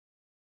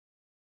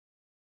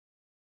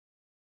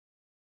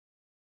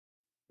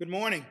Good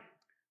morning.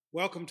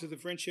 Welcome to the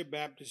Friendship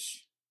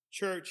Baptist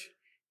Church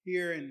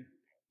here in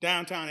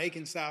downtown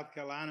Aiken, South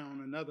Carolina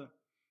on another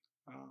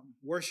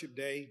worship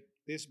day,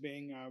 this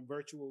being our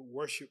virtual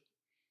worship,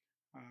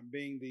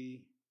 being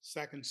the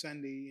second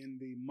Sunday in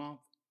the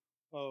month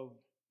of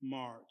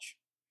March.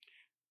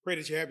 Pray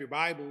that you have your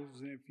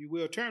Bibles, and if you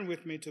will, turn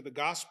with me to the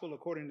Gospel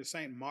according to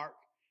St. Mark,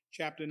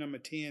 chapter number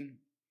 10.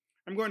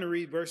 I'm going to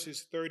read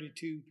verses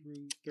 32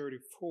 through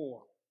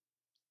 34.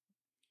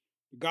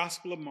 The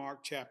Gospel of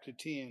Mark, chapter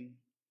 10,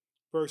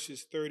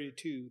 verses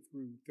 32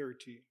 through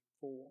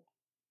 34.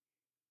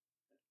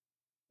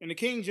 And the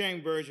King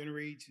James Version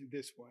reads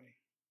this way.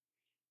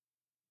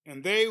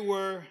 And they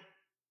were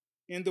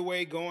in the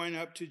way going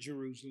up to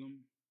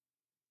Jerusalem,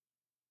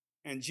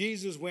 and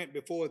Jesus went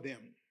before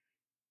them.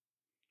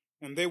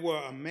 And they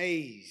were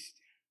amazed.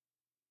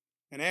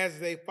 And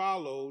as they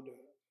followed,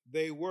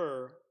 they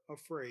were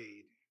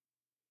afraid.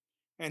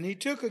 And he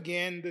took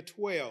again the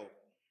 12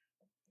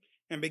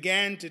 and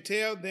began to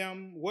tell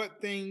them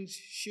what things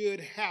should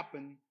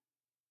happen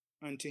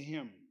unto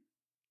him,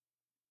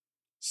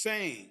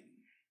 saying,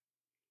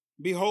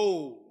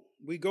 Behold,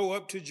 we go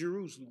up to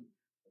Jerusalem,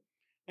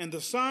 and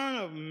the Son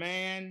of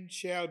Man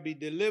shall be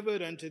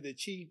delivered unto the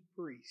chief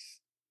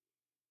priests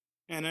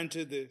and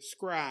unto the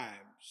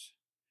scribes,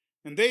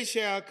 and they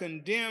shall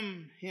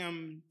condemn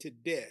him to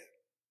death,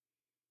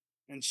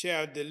 and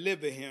shall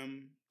deliver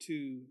him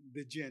to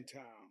the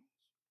Gentiles.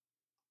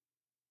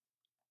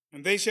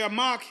 And they shall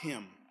mock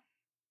him,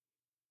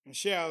 and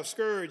shall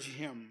scourge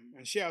him,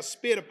 and shall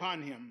spit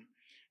upon him,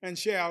 and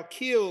shall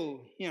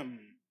kill him.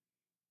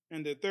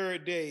 And the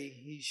third day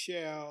he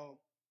shall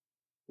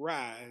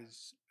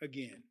rise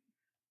again.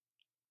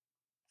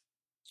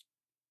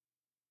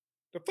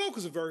 The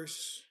focus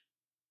verse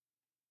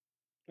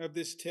of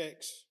this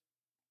text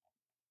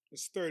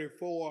is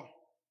 34.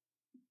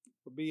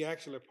 Will be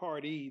actually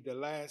part E, the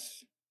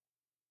last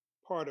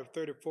part of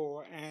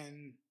 34.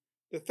 And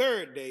the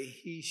third day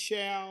he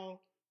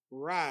shall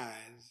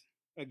rise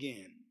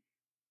again.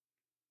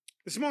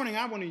 This morning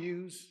I want to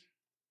use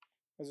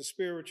as a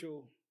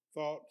spiritual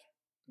thought,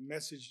 a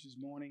message this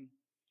morning,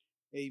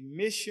 a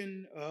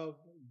mission of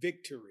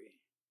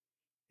victory.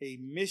 A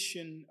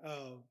mission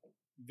of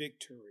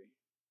victory.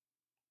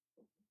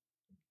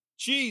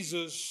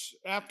 Jesus,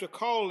 after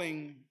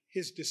calling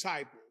his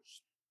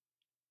disciples,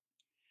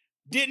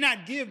 did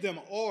not give them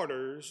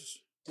orders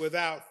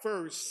without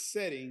first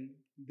setting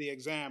the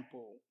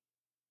example.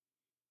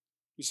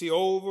 You see,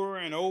 over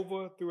and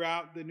over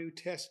throughout the New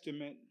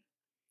Testament,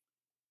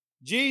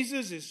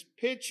 Jesus is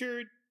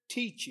pictured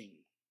teaching.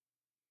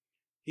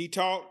 He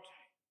taught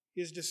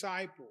his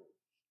disciples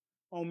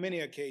on many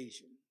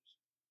occasions.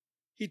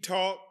 He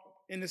taught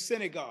in the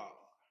synagogue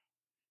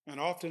and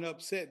often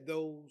upset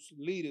those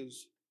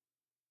leaders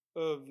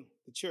of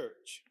the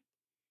church.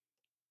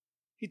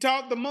 He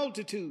taught the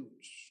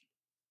multitudes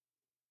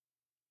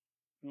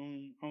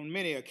on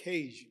many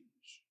occasions.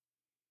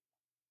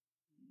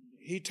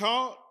 He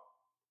taught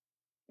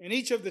in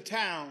each of the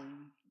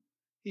towns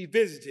he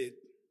visited.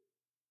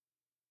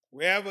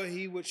 Wherever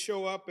he would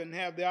show up and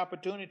have the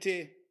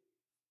opportunity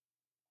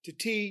to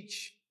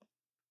teach,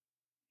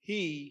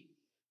 he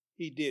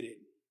did it.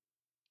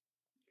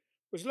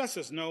 Which lets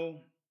us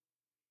know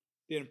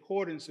the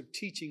importance of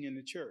teaching in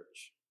the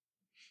church.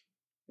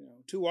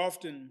 Too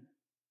often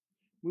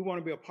we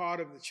want to be a part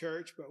of the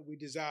church, but we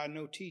desire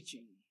no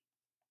teaching.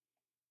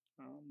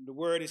 The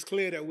word is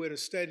clear that we're to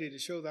study to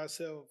show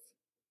thyself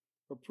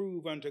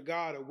approved unto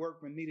God, a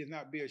workman needeth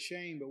not be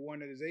ashamed, but one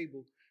that is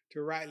able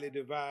to rightly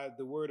divide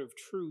the word of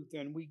truth.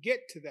 And we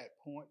get to that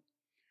point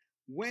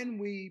when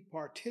we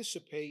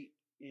participate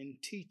in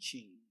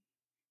teaching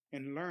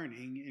and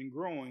learning and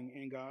growing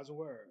in God's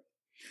word.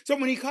 So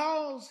when he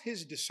calls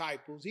his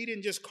disciples, he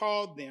didn't just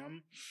call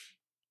them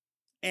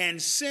and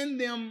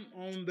send them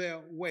on their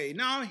way.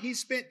 No, he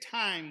spent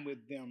time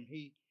with them.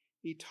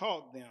 He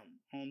taught them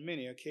on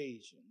many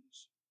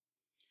occasions.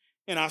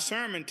 In our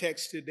sermon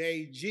text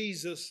today,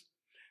 Jesus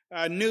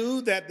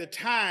knew that the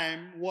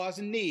time was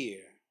near.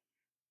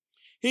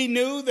 He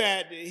knew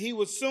that he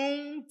would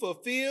soon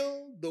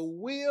fulfill the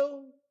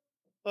will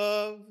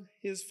of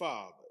his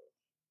Father.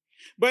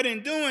 But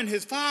in doing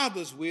his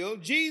Father's will,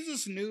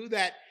 Jesus knew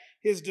that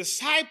his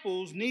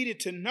disciples needed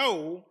to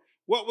know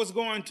what was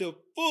going to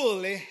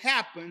fully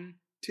happen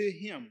to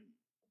him.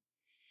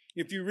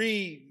 If you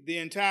read the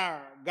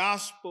entire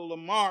Gospel of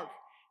Mark,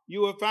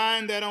 you will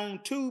find that on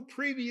two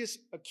previous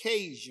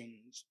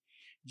occasions,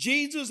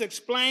 Jesus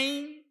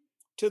explained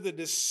to the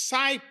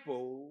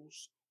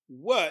disciples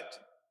what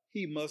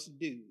he must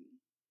do.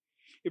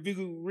 If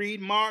you read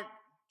Mark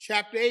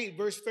chapter 8,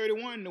 verse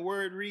 31, the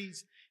word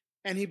reads,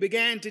 and he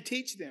began to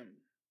teach them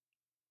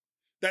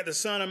that the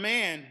Son of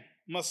Man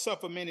must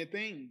suffer many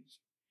things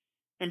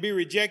and be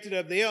rejected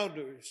of the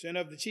elders and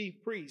of the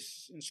chief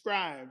priests and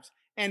scribes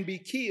and be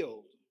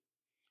killed,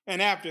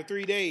 and after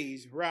 3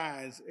 days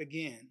rise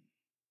again.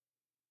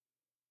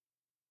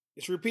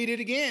 It's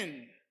repeated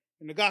again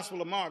in the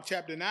Gospel of Mark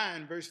chapter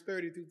 9, verse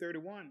 30 through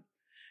 31.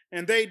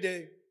 And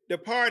they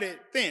departed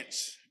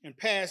thence and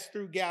passed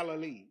through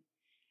Galilee,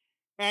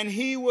 and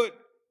he would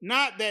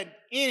not that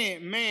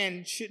any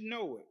man should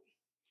know it.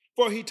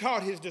 For he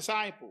taught his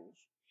disciples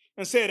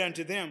and said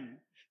unto them,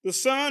 the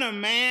Son of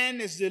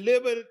Man is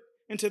delivered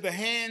into the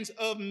hands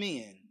of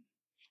men,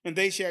 and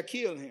they shall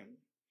kill him.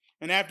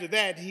 And after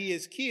that he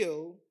is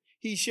killed,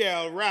 he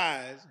shall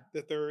rise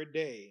the third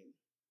day.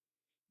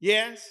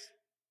 Yes,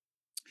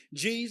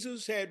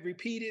 Jesus had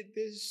repeated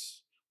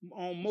this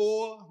on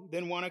more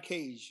than one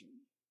occasion.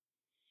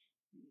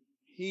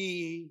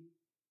 He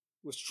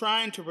was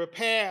trying to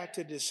prepare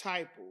the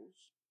disciples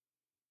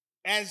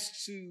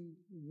as to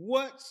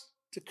what's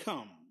to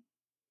come.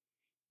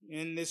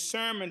 In this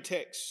sermon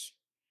text,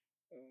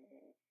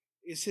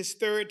 it's his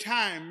third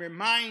time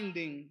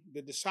reminding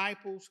the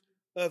disciples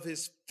of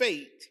his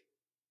fate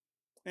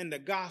in the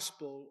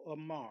Gospel of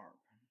Mark.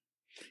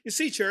 You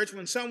see, church,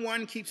 when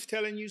someone keeps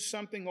telling you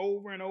something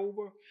over and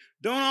over,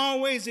 don't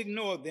always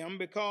ignore them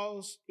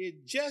because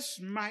it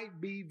just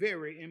might be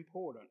very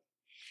important.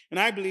 And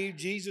I believe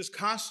Jesus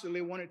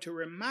constantly wanted to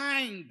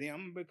remind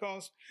them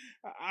because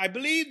I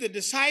believe the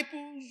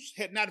disciples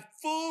had not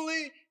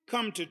fully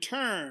come to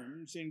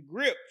terms and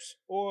grips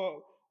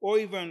or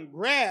even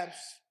grasp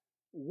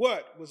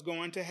what was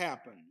going to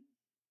happen.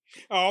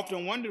 I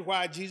often wondered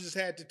why Jesus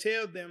had to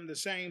tell them the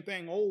same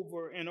thing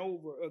over and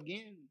over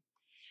again.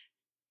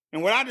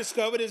 And what I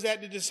discovered is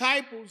that the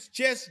disciples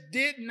just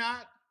did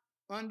not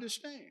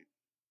understand.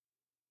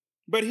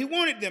 But he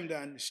wanted them to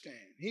understand.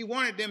 He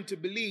wanted them to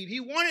believe. He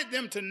wanted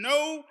them to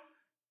know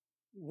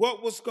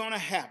what was going to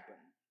happen.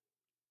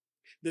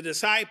 The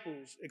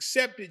disciples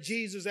accepted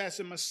Jesus as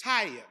a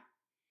Messiah.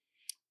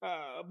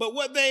 But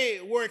what they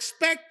were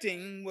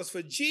expecting was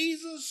for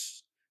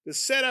Jesus to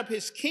set up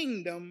his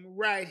kingdom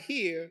right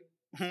here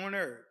on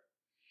earth.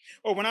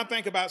 Or when I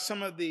think about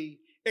some of the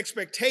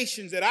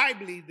expectations that I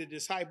believe the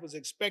disciples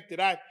expected,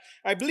 I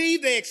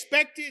believe they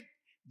expected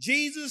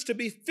Jesus to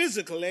be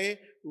physically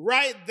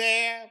right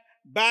there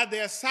by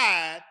their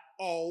side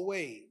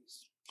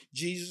always.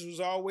 Jesus was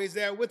always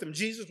there with them.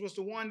 Jesus was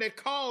the one that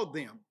called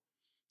them.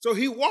 So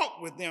he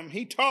walked with them.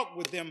 He talked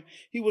with them.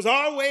 He was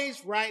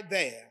always right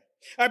there.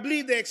 I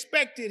believe they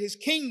expected his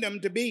kingdom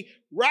to be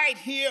right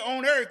here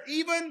on earth,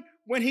 even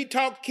when he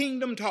talked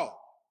kingdom talk.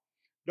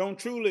 Don't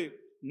truly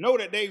know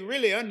that they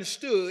really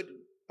understood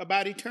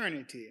about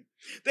eternity.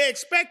 They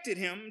expected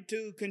him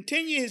to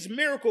continue his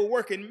miracle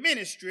working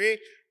ministry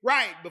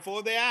right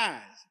before their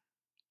eyes.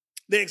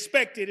 They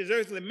expected his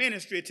earthly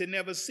ministry to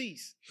never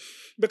cease.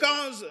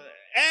 Because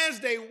as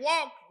they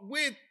walked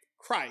with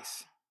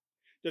Christ,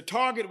 the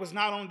target was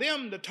not on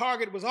them, the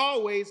target was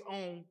always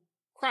on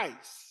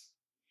Christ.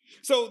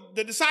 So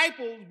the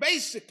disciples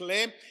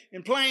basically,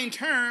 in plain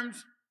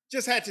terms,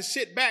 just had to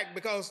sit back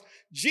because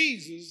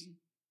Jesus,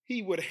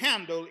 he would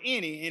handle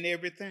any and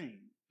everything.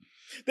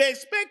 They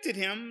expected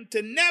him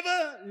to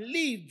never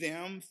leave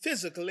them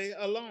physically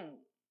alone.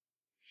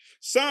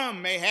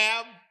 Some may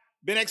have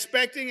been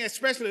expecting,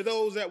 especially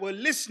those that were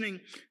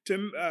listening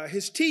to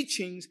his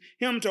teachings,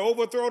 him to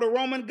overthrow the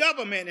Roman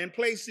government and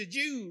place the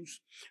Jews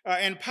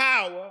in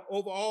power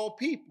over all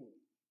people.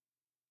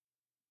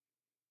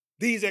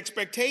 These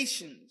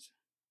expectations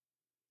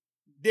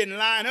didn't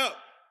line up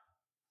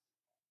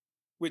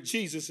with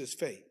Jesus'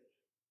 faith.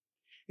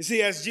 You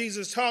see, as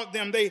Jesus taught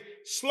them, they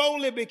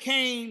slowly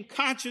became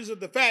conscious of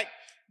the fact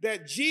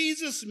that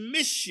Jesus'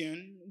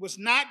 mission was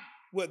not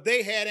what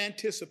they had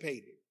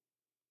anticipated.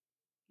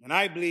 And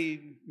I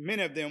believe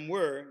many of them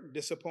were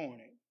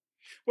disappointed.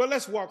 Well,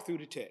 let's walk through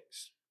the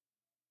text.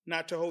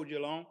 Not to hold you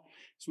long.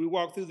 As we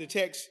walk through the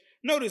text,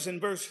 notice in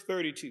verse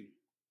 32,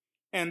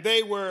 and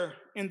they were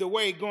in the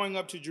way going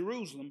up to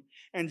Jerusalem,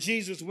 and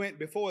Jesus went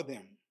before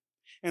them.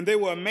 And they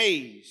were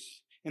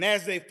amazed. And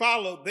as they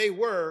followed, they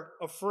were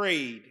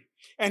afraid.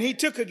 And he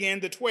took again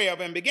the 12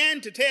 and began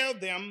to tell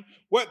them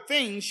what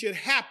things should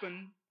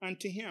happen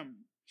unto him.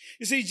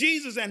 You see,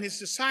 Jesus and his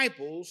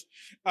disciples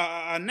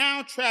are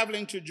now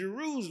traveling to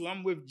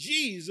Jerusalem with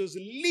Jesus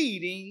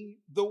leading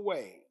the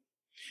way.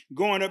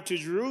 Going up to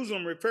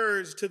Jerusalem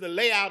refers to the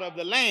layout of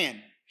the land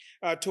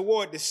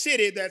toward the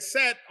city that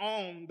sat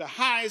on the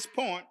highest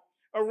point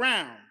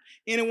around.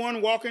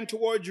 Anyone walking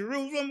toward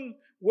Jerusalem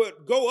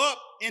would go up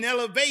in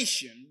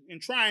elevation in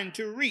trying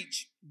to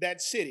reach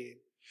that city.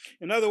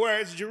 In other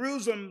words,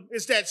 Jerusalem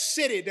is that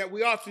city that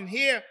we often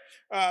hear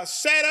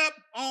set up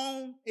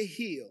on a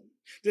hill.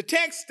 The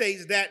text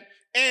states that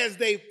as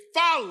they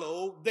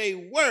followed, they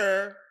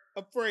were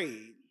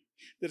afraid.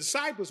 The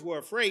disciples were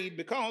afraid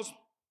because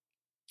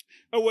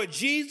of what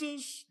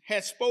Jesus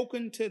had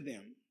spoken to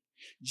them.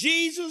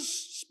 Jesus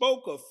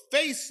spoke of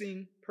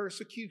facing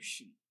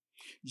persecution.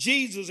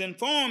 Jesus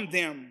informed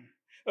them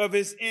of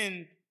his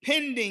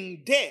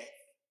impending death,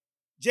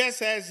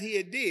 just as he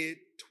had did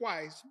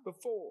twice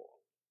before.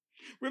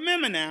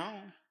 Remember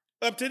now,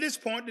 up to this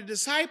point, the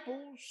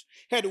disciples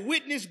had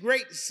witnessed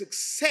great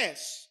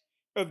success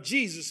of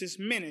Jesus'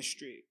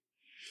 ministry.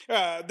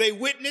 They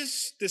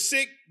witnessed the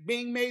sick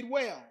being made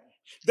well.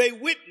 They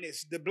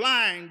witnessed the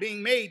blind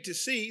being made to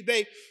see.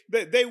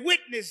 They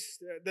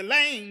witnessed the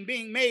lame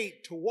being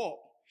made to walk.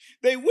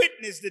 They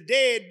witnessed the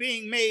dead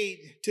being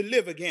made to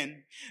live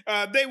again.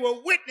 They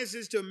were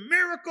witnesses to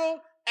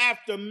miracle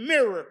after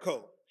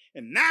miracle.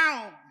 And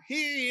now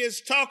he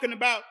is talking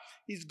about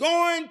he's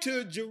going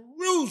to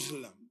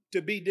Jerusalem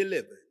to be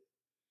delivered.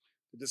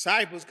 The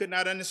disciples could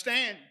not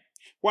understand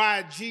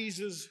why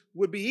Jesus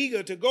would be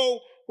eager to go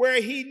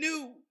where he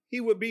knew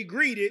he would be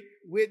greeted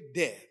with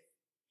death.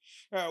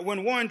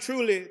 When one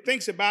truly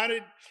thinks about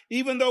it,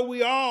 even though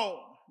we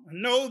all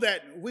know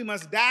that we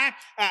must die,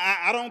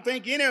 I don't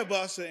think any of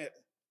us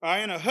are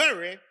in a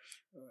hurry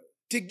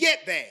to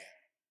get there.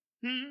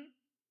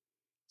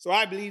 So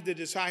I believe the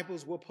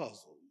disciples were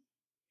puzzled.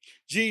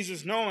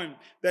 Jesus, knowing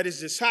that his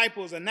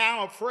disciples are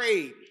now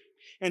afraid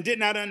and did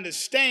not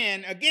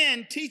understand,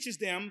 again teaches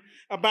them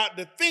about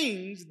the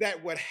things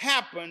that would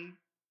happen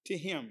to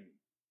him.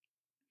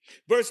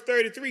 Verse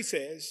 33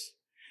 says,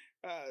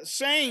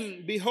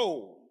 saying,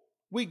 behold,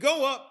 we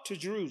go up to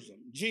Jerusalem,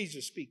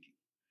 Jesus speaking,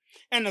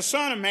 and the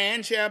Son of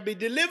Man shall be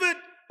delivered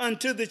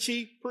unto the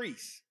chief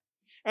priests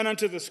and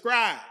unto the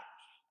scribes.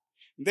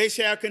 They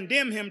shall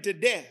condemn him to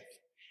death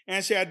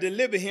and shall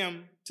deliver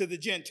him to the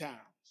Gentiles.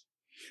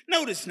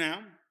 Notice now,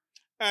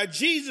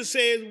 Jesus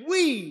says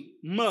we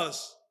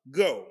must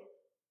go.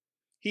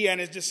 He and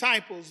his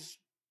disciples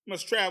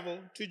must travel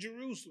to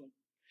Jerusalem.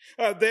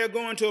 They're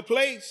going to a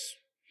place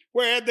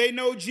where they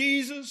know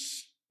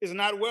Jesus is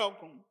not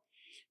welcome.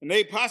 And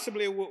they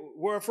possibly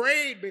were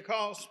afraid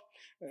because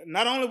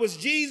not only was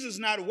Jesus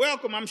not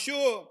welcome, I'm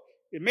sure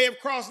it may have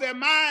crossed their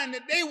mind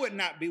that they would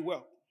not be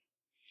welcome.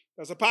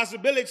 There's a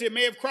possibility it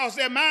may have crossed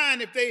their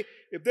mind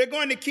if they're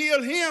going to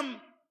kill him,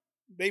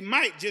 they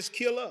might just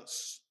kill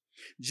us.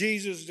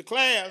 Jesus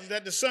declares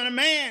that the Son of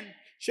Man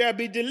shall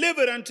be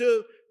delivered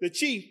unto the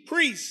chief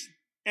priests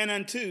and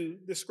unto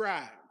the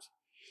scribes.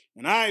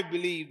 And I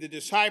believe the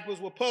disciples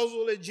were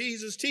puzzled at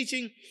Jesus'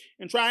 teaching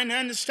and trying to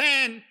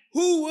understand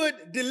who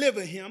would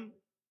deliver him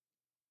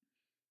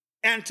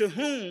and to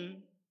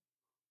whom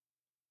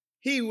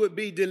he would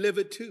be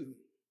delivered to.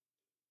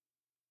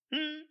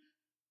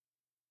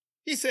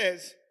 He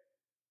says,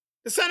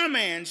 the Son of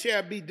Man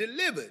shall be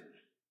delivered.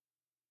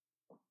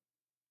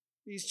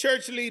 These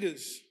church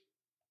leaders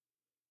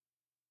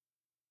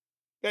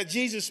that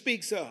Jesus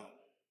speaks of,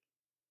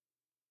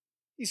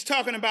 he's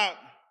talking about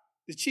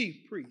the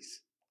chief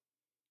priests,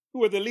 who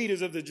were the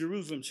leaders of the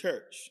Jerusalem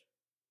church.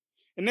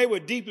 And they were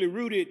deeply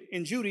rooted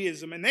in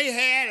Judaism. And they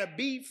had a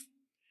beef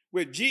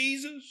with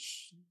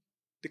Jesus,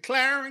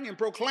 declaring and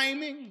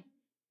proclaiming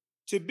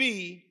to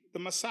be the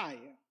Messiah.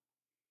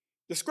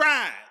 The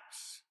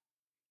scribes,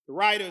 the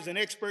writers and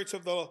experts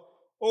of the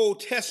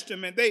Old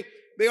Testament, they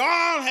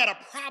all had a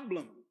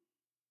problem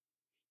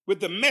with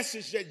the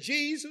message that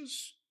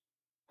Jesus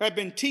had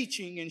been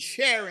teaching and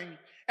sharing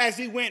as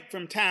he went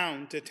from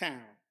town to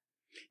town.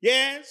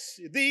 Yes,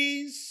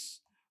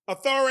 these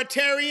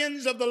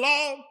authoritarians of the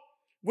law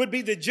would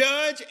be the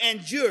judge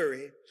and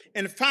jury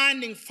in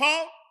finding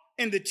fault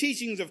in the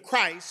teachings of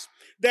Christ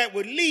that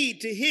would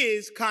lead to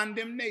his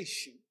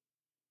condemnation.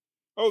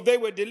 Oh, they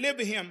would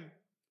deliver him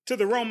to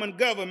the Roman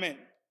government,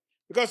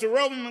 because the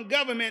Roman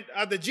government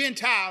are the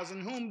Gentiles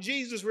in whom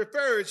Jesus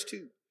refers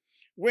to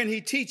when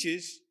he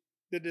teaches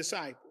the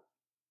disciples.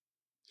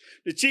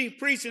 The chief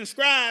priests and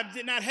scribes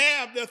did not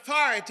have the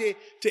authority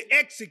to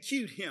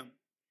execute him.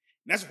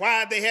 That's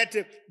why they had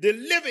to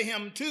deliver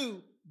him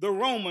to the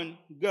Roman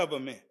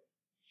government.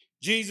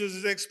 Jesus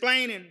is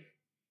explaining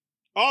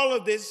all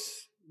of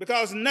this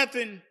because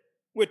nothing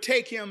would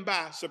take him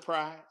by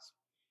surprise.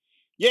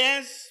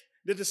 Yes,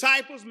 the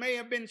disciples may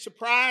have been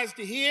surprised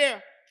to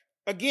hear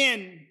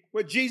again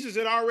what Jesus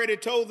had already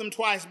told them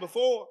twice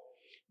before,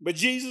 but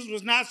Jesus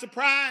was not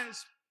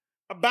surprised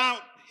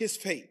about his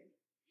fate.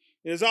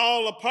 It is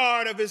all a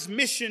part of his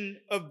mission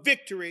of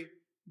victory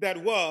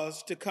that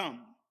was to come.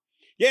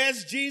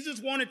 Yes,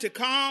 Jesus wanted to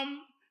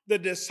calm the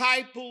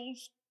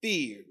disciples'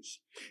 fears.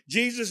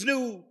 Jesus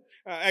knew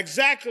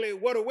exactly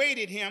what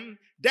awaited him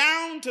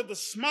down to the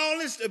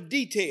smallest of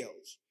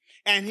details.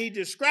 And he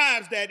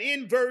describes that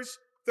in verse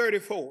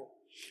 34.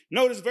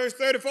 Notice verse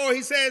 34,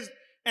 he says,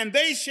 and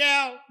they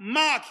shall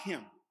mock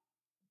him,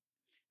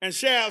 and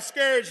shall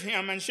scourge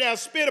him, and shall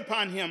spit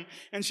upon him,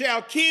 and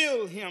shall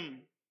kill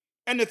him.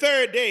 And the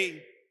third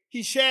day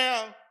he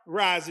shall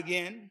rise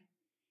again.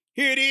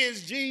 Here it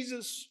is,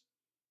 Jesus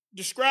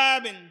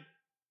describing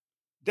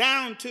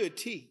down to a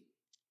T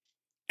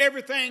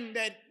everything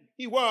that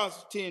he was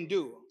to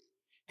endure.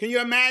 Can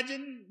you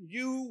imagine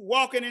you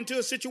walking into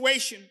a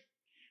situation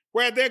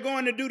where they're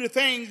going to do the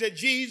things that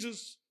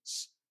Jesus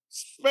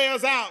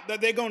spells out that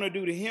they're going to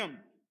do to him?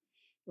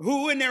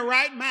 Who in their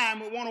right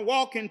mind would want to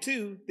walk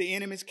into the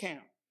enemy's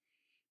camp?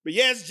 But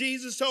yes,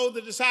 Jesus told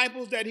the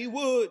disciples that he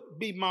would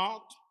be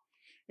mocked.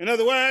 In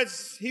other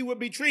words, he would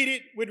be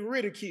treated with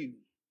ridicule.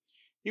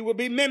 He would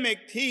be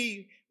mimicked.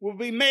 He will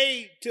be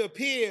made to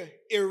appear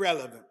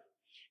irrelevant.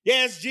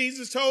 Yes,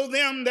 Jesus told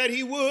them that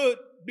he would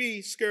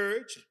be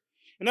scourged.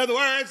 In other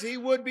words, he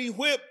would be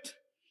whipped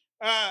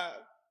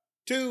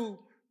to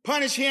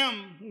punish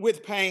him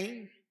with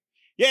pain.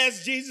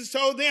 Yes, Jesus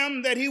told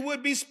them that he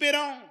would be spit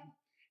on.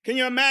 Can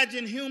you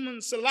imagine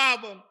human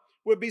saliva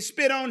would be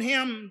spit on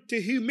him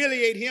to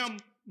humiliate him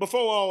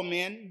before all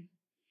men?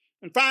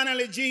 And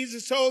finally,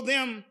 Jesus told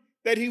them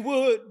that he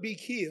would be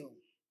killed.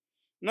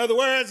 In other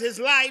words, his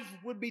life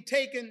would be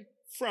taken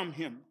from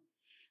him.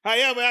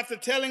 However, after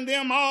telling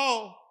them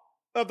all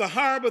of the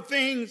horrible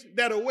things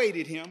that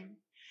awaited him,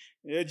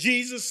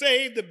 Jesus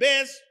saved the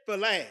best for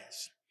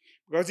last.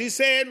 Because he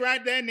said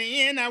right there in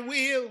the end, I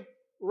will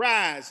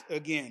rise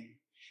again.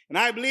 And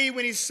I believe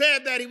when he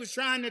said that, he was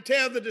trying to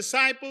tell the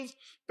disciples,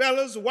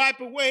 fellas, wipe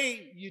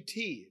away your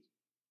tears.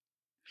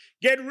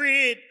 Get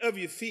rid of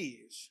your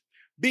fears.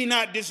 Be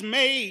not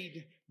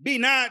dismayed. Be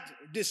not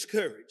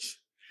discouraged.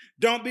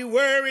 Don't be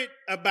worried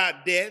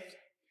about death,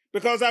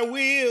 because I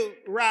will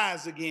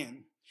rise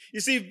again. You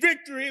see,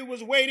 victory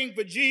was waiting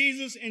for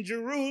Jesus in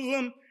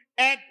Jerusalem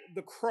at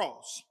the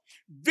cross.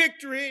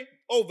 Victory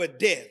over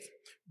death.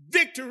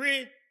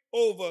 Victory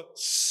over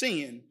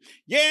sin.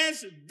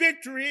 Yes,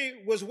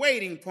 victory was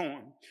waiting for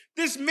him.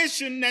 This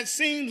mission that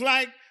seems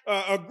like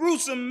a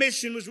gruesome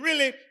mission was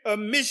really a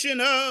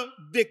mission of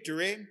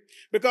victory,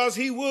 because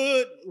he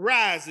would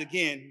rise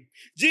again.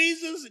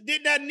 Jesus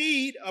did not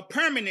need a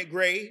permanent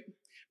grave,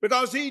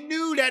 because he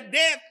knew that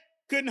death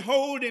couldn't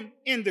hold him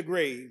in the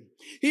grave.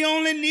 He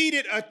only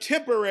needed a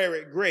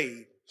temporary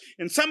grave.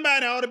 And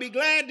somebody ought to be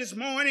glad this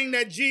morning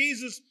that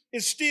Jesus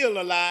is still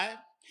alive,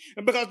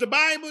 because the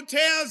Bible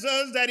tells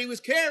us that he was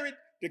carried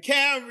to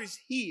Calvary's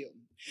hill,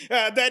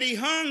 that he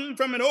hung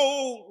from an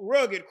old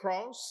rugged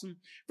cross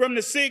from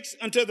the 6th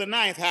until the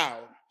 9th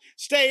hour,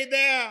 stayed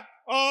there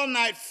all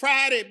night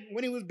Friday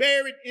when he was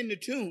buried in the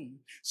tomb,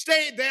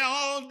 stayed there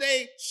all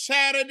day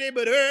Saturday,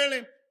 but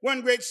early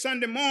one great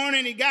Sunday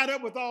morning, he got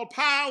up with all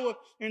power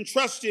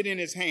entrusted in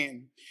his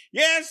hand.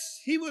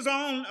 Yes, he was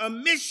on a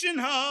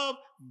mission of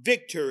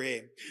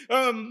victory,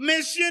 a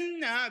mission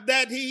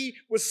that he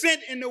was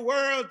sent in the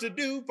world to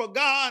do for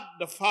God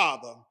the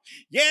Father.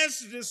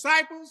 Yes, the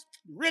disciples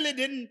really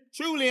didn't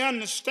truly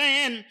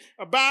understand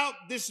about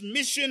this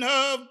mission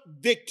of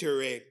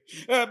victory,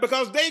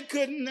 because they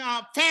couldn't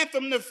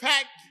fathom the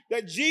fact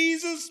that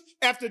Jesus,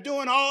 after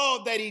doing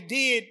all that he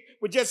did,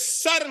 would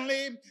just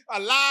suddenly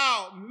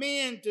allow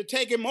men to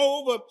take him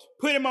over,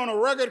 put him on a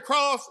rugged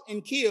cross,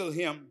 and kill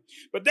him.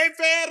 But they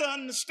failed to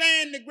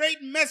understand the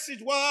great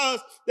message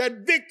was that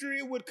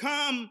victory would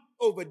come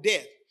over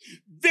death.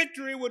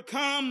 Victory would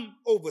come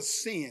over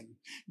sin.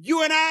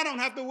 You and I don't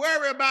have to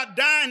worry about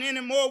dying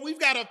anymore. We've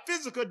got a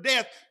physical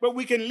death, but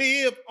we can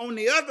live on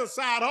the other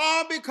side,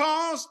 all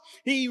because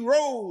he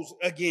rose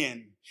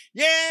again.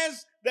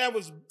 Yes, there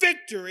was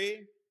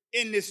victory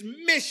in this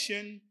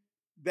mission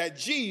that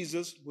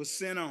Jesus was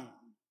sent on.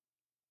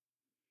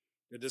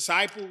 The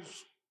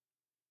disciples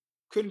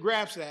couldn't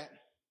grasp that.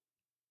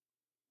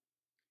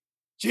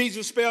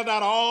 Jesus spelled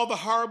out all the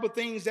horrible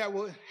things that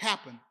would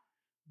happen.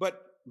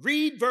 But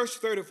read verse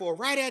 34,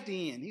 right at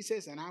the end. He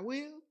says, and I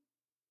will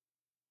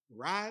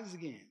rise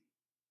again.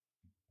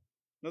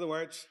 In other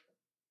words,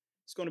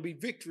 it's going to be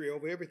victory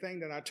over everything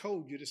that I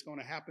told you that's going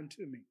to happen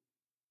to me.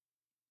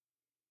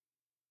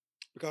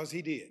 Because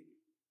he did.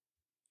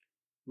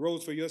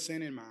 Rose for your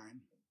sin and mine.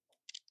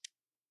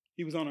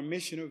 He was on a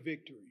mission of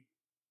victory.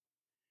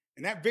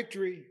 And that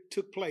victory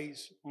took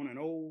place on an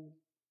old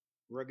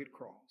rugged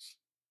cross.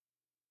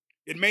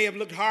 It may have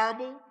looked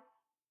horrible.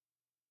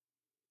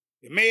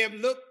 It may have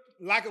looked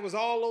like it was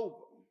all over.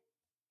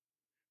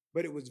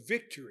 But it was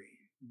victory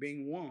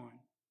being won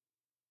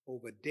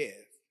over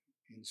death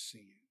and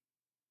sin.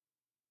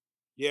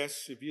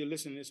 Yes, if you're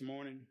listening this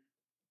morning,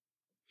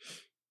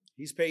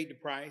 he's paid the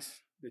price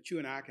that you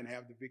and I can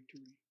have the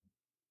victory.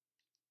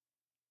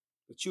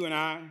 That you and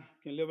I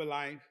can live a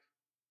life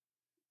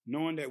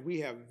knowing that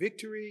we have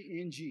victory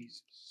in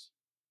Jesus.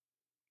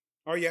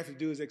 All you have to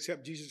do is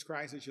accept Jesus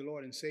Christ as your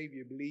Lord and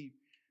Savior, believe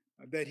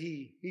that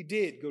he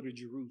did go to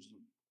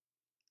Jerusalem,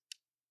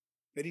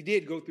 that he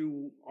did go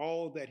through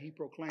all that he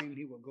proclaimed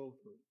he would go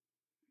through,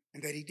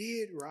 and that he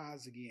did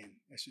rise again,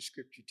 as the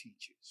scripture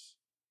teaches,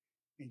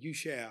 and you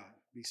shall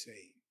be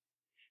saved.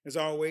 As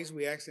always,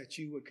 we ask that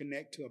you would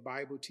connect to a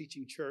Bible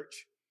teaching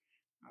church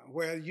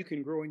where you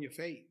can grow in your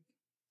faith,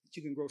 that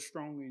you can grow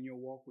stronger in your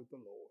walk with the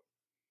Lord.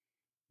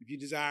 If you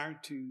desire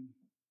to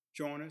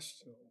join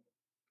us or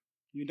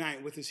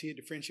unite with us here at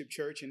the Friendship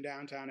Church in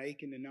downtown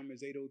Aiken, the number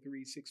is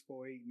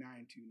 803-648-9290.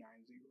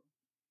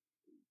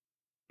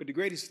 But the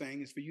greatest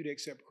thing is for you to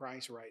accept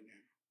Christ right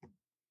now.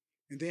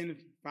 And then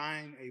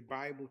find a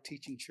Bible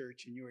teaching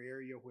church in your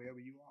area, wherever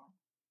you are.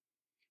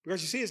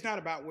 Because you see, it's not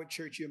about what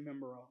church you're a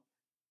member of.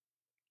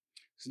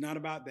 It's not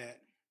about that.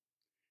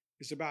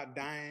 It's about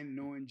dying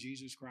knowing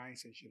Jesus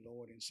Christ as your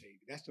Lord and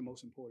Savior. That's the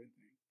most important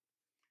thing.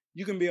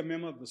 You can be a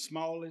member of the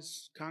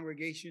smallest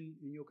congregation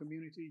in your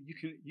community.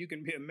 You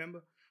can be a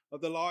member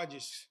of the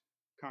largest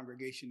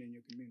congregation in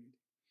your community.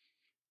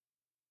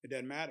 It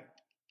doesn't matter.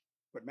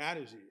 What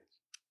matters is,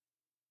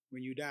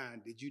 when you die,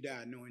 did you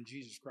die knowing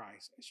Jesus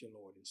Christ as your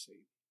Lord and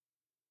Savior?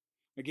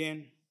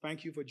 Again,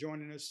 thank you for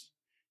joining us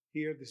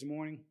here this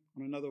morning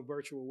on another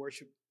virtual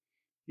worship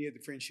here at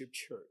the Friendship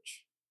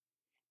Church.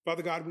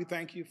 Father God, we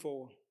thank you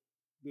for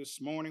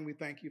this morning. We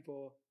thank you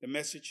for the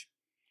message.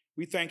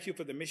 We thank you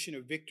for the mission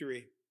of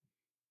victory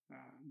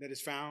that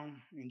is found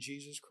in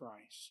Jesus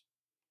Christ.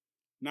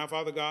 Now,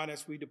 Father God,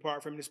 as we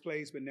depart from this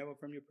place, but never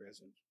from your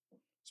presence,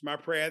 it's my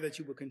prayer that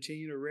you will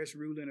continue to rest,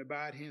 rule, and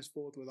abide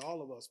henceforth with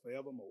all of us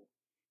forevermore.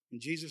 In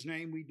Jesus'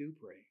 name we do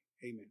pray.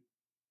 Amen.